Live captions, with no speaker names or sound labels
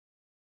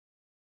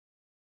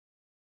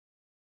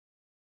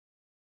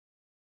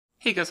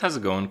Hey guys, how's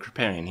it going?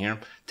 Kripparrian here.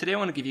 Today I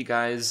want to give you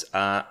guys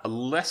a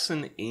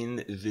lesson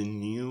in the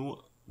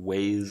new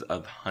ways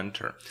of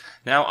Hunter.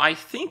 Now I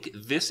think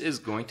this is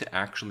going to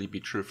actually be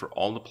true for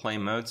all the play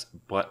modes,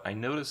 but I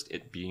noticed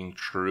it being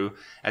true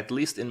at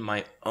least in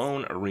my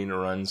own arena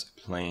runs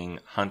playing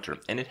Hunter,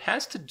 and it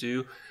has to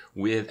do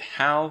with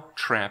how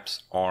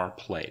traps are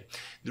played.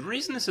 The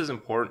reason this is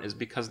important is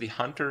because the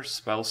Hunter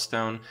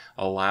Spellstone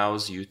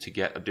allows you to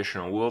get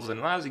additional wolves and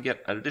allows you to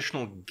get an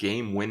additional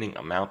game-winning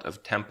amount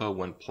of tempo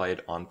when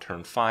played on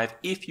turn 5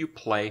 if you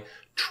play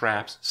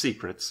traps,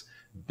 secrets,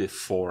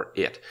 before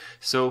it.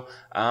 So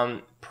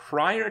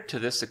prior to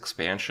this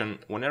expansion,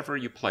 whenever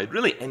you played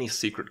really any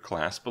secret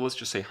class, but let's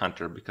just say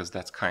Hunter because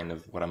that's kind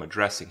of what I'm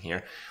addressing here.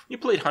 When you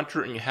played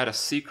Hunter and you had a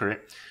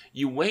secret,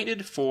 you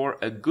waited for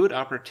a good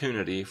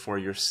opportunity for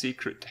your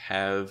secret to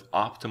have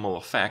optimal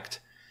effect,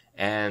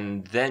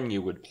 and then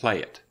you would play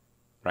it.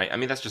 Right? I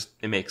mean,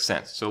 it makes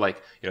sense. So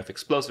like, if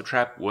Explosive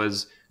Trap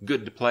was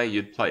good to play,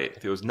 you'd play it.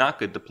 If it was not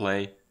good to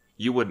play,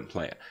 you wouldn't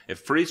play it. If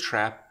Freeze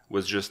Trap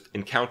was just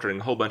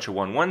encountering a whole bunch of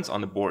 1/1s on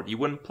the board, you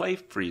wouldn't play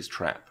Freeze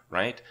Trap,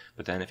 right?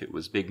 But then if it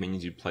was big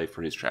minions, you'd play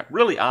Freeze Trap.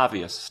 Really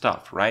obvious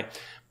stuff,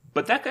 right?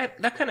 But that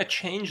kind of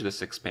changed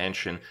this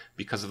expansion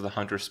because of the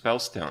Hunter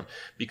Spellstone.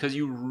 Because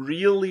you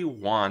really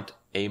want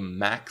a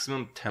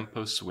maximum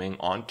tempo swing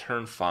on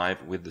turn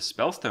 5 with the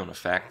Spellstone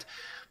effect.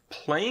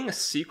 Playing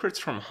secrets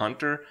from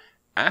Hunter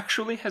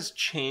actually has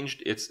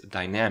changed its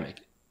dynamic.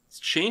 It's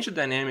changed the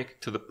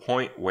dynamic to the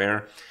point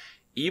where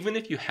even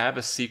if you have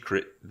a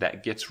secret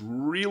that gets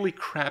really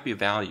crappy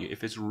value,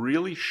 if it's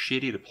really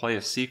shitty to play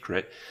a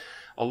secret,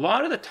 a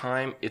lot of the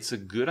time it's a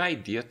good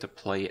idea to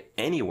play it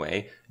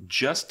anyway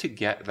just to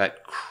get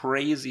that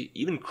crazy,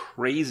 even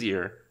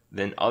crazier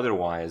than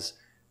otherwise,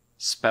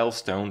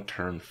 Spellstone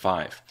turn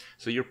 5.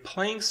 So you're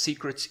playing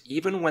secrets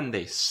even when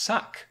they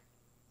suck.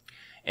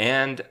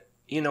 And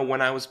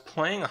when I was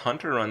playing a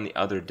Hunter run the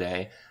other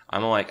day,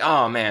 I'm like,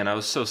 oh man, I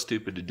was so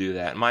stupid to do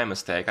that. My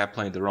mistake, I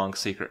played the wrong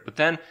secret. But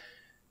then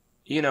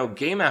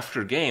game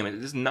after game, it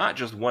is not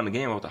just one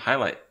game I want to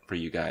highlight for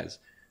you guys.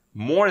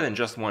 More than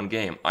just one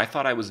game. I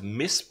thought I was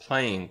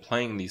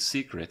playing these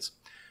secrets,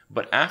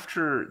 but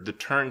after the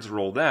turns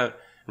rolled out,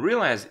 I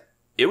realized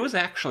it was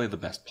actually the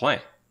best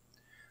play.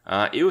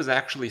 It was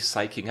actually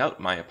psyching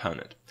out my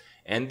opponent.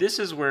 And this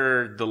is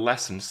where the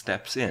lesson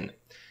steps in.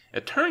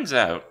 It turns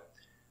out,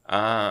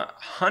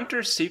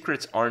 Hunter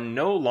secrets are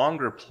no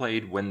longer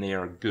played when they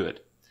are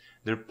good.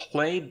 They're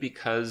played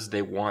because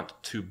they want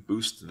to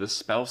boost the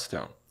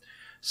Spellstone.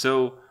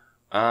 So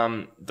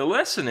the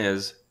lesson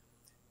is,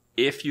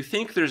 if you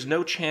think there's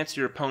no chance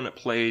your opponent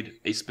played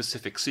a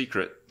specific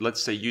secret,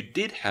 let's say you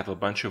did have a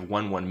bunch of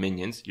 1/1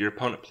 minions, your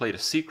opponent played a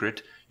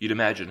secret, you'd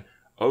imagine,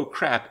 oh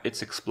crap,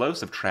 it's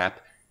Explosive Trap.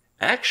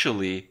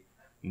 Actually,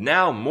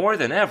 now more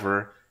than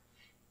ever,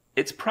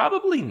 it's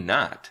probably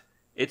not.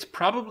 It's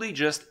probably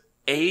just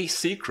a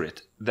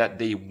secret that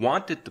they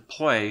wanted to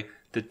play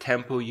to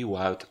tempo you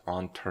out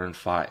on turn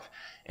 5.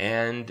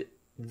 And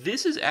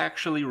this is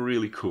actually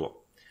really cool.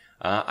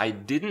 I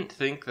didn't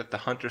think that the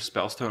Hunter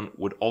Spellstone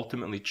would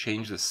ultimately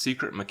change the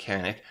secret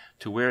mechanic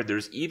to where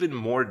there's even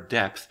more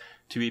depth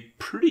to a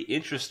pretty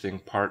interesting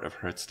part of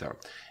Hearthstone.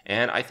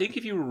 And I think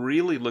if you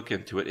really look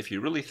into it, if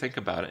you really think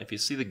about it, if you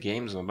see the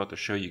games I'm about to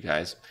show you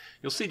guys,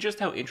 you'll see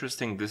just how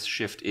interesting this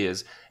shift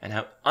is and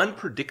how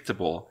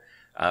unpredictable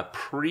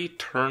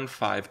pre-turn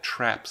 5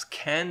 traps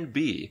can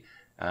be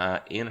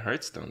in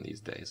Hearthstone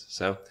these days.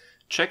 So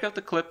check out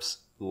the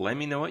clips, let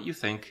me know what you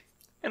think,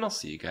 and I'll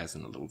see you guys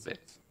in a little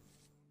bit.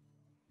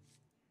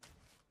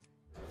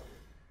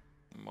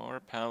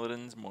 More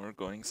paladins, more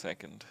going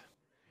second.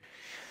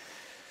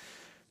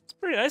 It's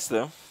pretty nice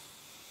though.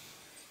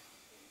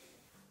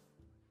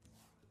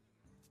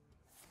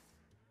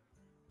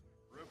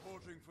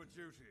 Reporting for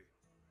duty.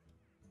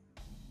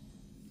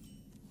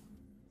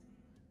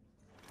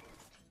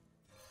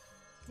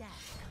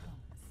 Death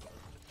comes.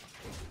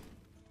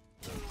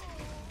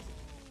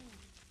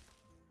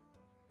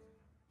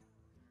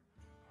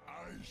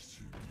 Nice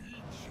to meet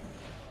you.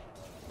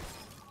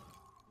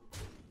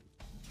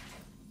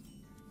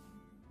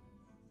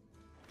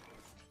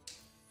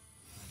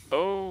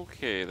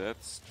 Okay,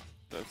 that's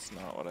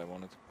not what I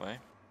wanted to play.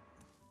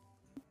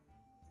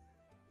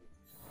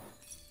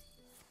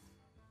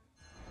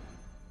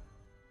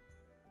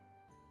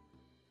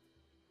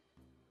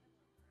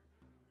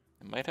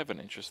 It might have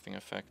an interesting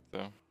effect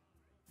though.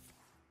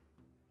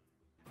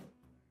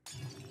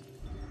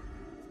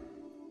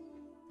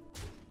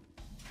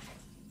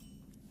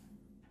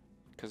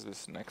 Because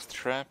this next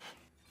trap,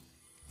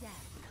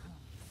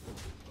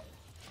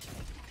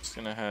 it's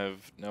gonna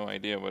have no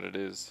idea what it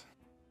is.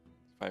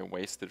 If I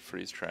wasted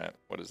Freeze Trap,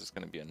 what is this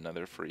gonna be,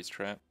 another Freeze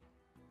Trap?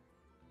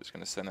 Just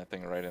gonna send that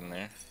thing right in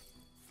there.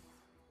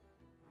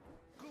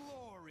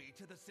 Glory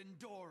to the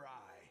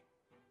Sindori.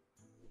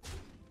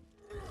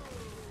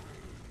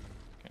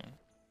 Okay.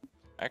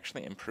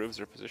 Actually improves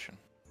their position.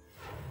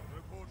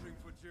 Reporting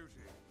for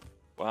duty.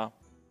 Wow.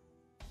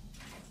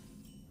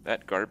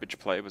 That garbage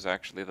play was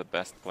actually the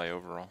best play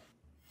overall.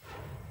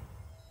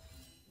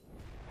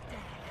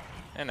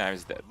 And now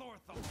he's dead.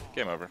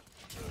 Game over.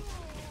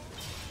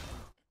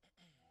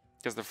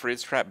 Because the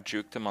freeze trap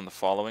juked him on the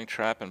following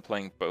trap, and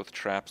playing both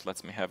traps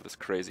lets me have this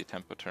crazy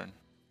tempo turn.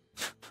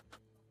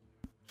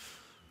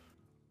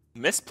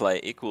 Misplay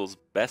equals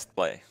best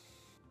play.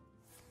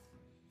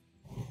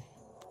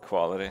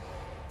 Quality.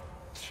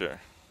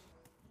 Sure.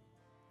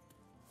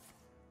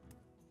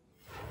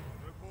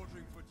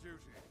 Reporting for duty.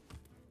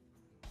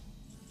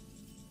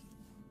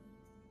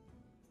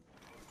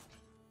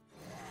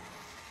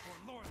 For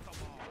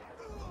Lorthamar.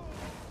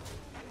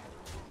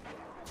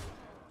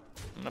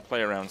 I'm gonna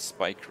play around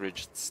Spike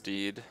Ridged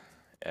Steed,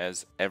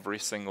 as every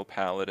single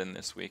paladin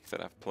this week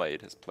that I've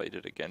played has played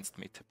it against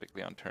me,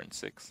 typically on turn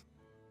 6.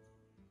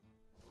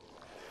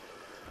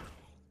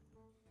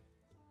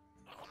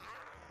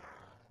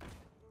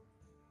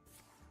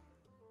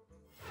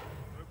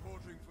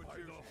 Reporting for duty. By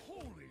the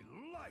holy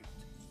light.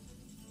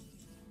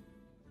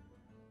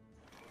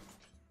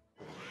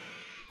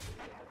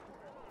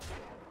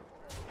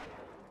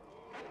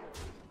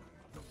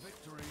 The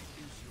victory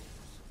is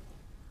yours.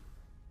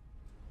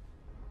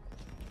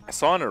 I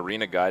saw an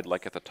arena guide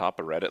like at the top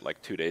of Reddit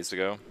like 2 days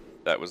ago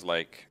that was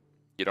like,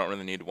 you don't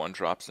really need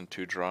 1-drops and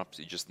 2-drops,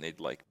 you just need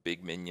like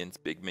big minions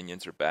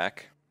are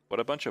back.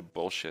 What a bunch of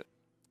bullshit.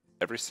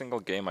 Every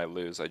single game I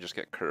lose, I just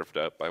get curved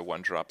out by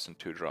 1-drops and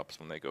 2-drops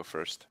when they go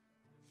first.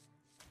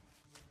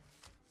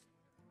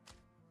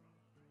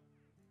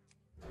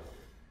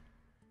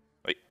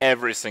 Like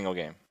every single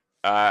game.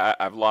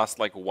 I've lost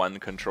like 1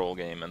 control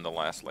game in the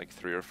last like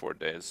 3 or 4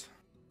 days.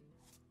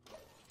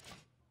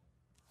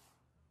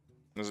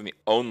 Those are the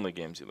only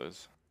games you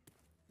lose.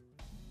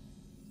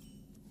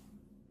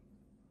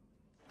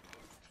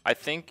 I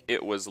think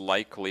it was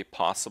likely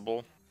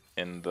possible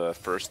in the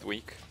first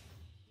week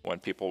when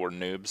people were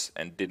noobs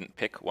and didn't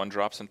pick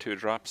 1-drops and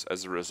 2-drops.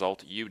 As a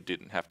result, you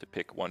didn't have to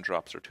pick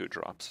 1-drops or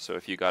 2-drops. So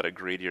if you got a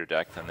greedier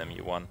deck than them,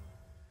 you won.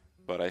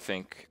 But I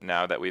think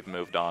now that we've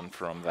moved on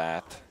from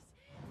that,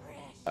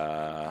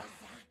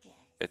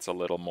 it's a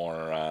little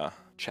more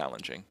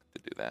challenging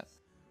to do that.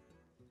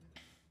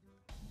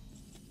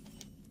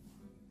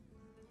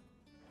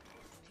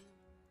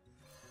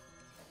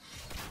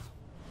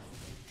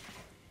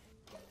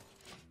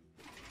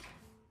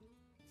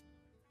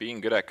 Being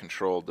good at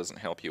control doesn't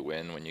help you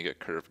win when you get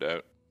curved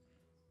out.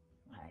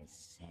 I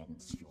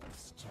sense your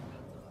strength.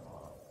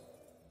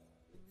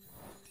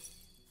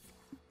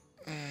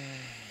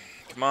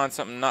 Come on,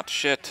 something not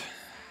shit.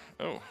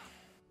 Oh,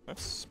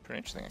 that's pretty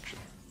interesting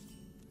actually.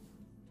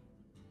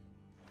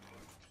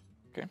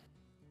 Okay.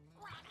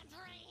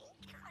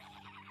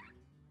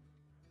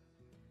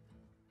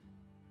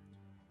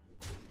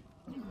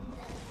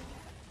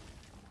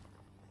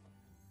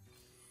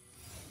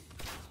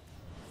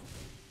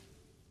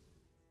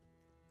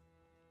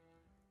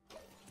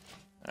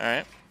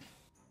 Alright.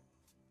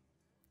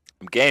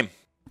 I'm game.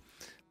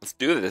 Let's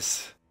do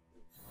this.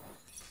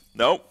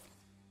 Nope.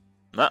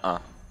 Nuh-uh.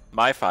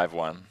 My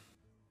 5-1.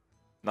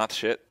 Not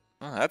shit.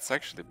 Oh, that's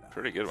actually a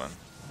pretty good one.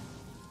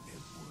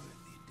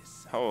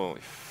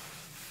 Holy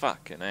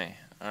fucking A.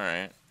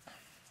 Alright.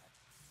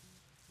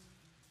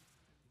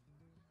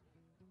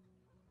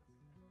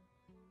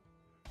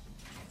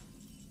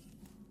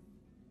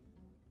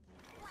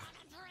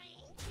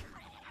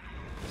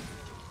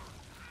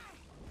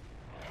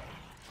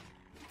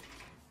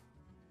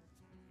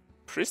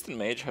 Priest and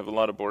Mage have a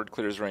lot of board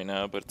clears right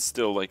now, but it's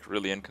still like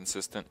really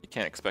inconsistent. You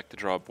can't expect to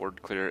draw a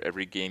board clear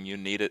every game. You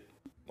need it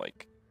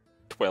like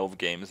 12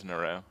 games in a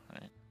row,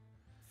 right?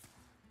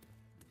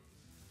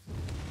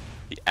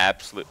 The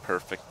absolute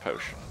perfect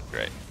potion.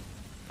 Great.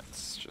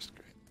 That's just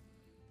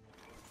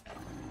great.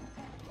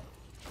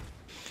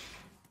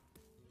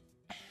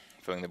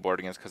 Filling the board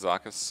against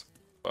Kazakus.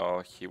 Well,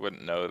 he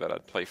wouldn't know that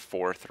I'd play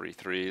 4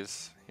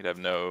 3/3s. He'd have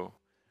no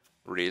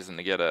reason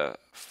to get a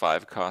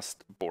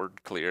 5-cost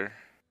board clear.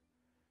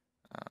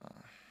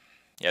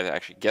 Yeah, to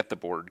actually get the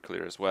board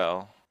clear as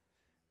well.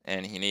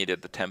 And he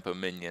needed the tempo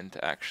minion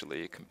to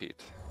actually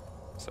compete.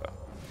 So,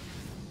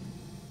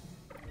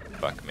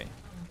 fuck me.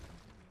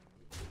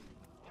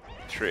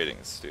 Trading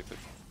is stupid.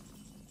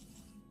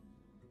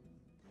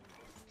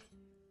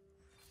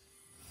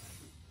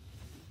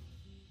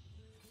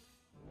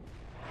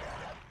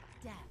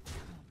 Death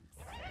comes.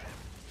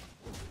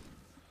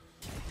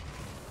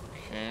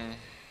 Okay.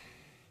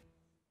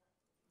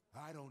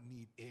 I don't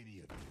need any of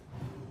you.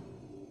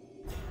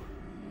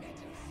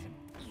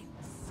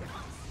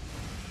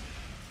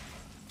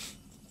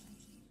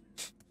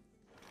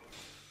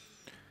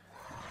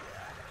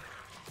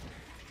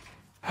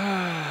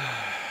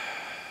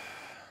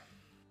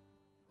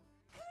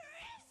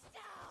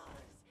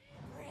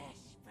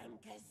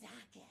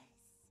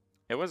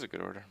 It was a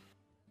good order.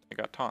 It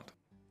got taunt.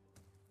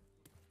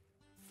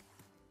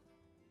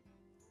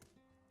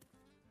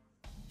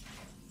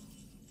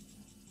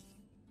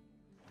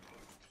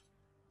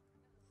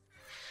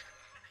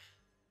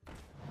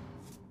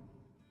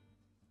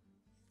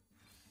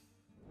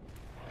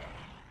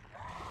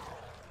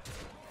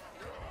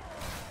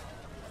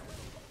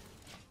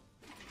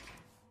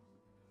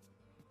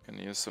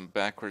 Gonna use some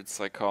backwards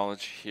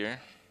psychology here.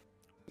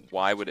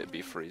 Why would it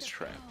be freeze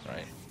trap,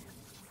 right?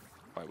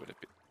 Why would it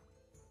be?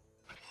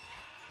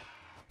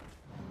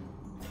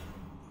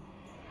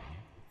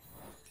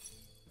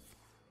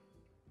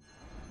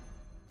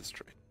 This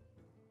trade.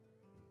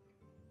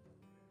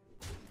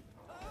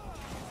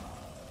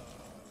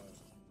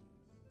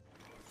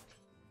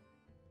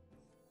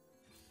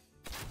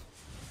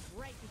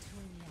 Right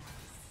between the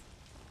eyes.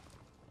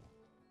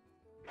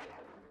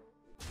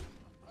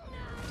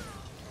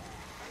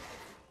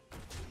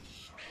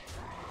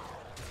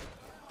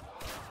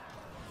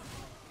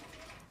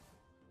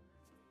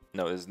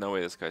 No, there's no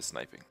way this guy's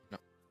sniping. No.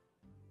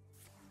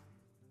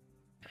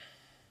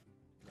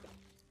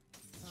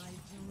 I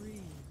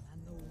dream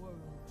and the world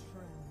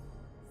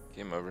trembles.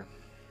 Game over.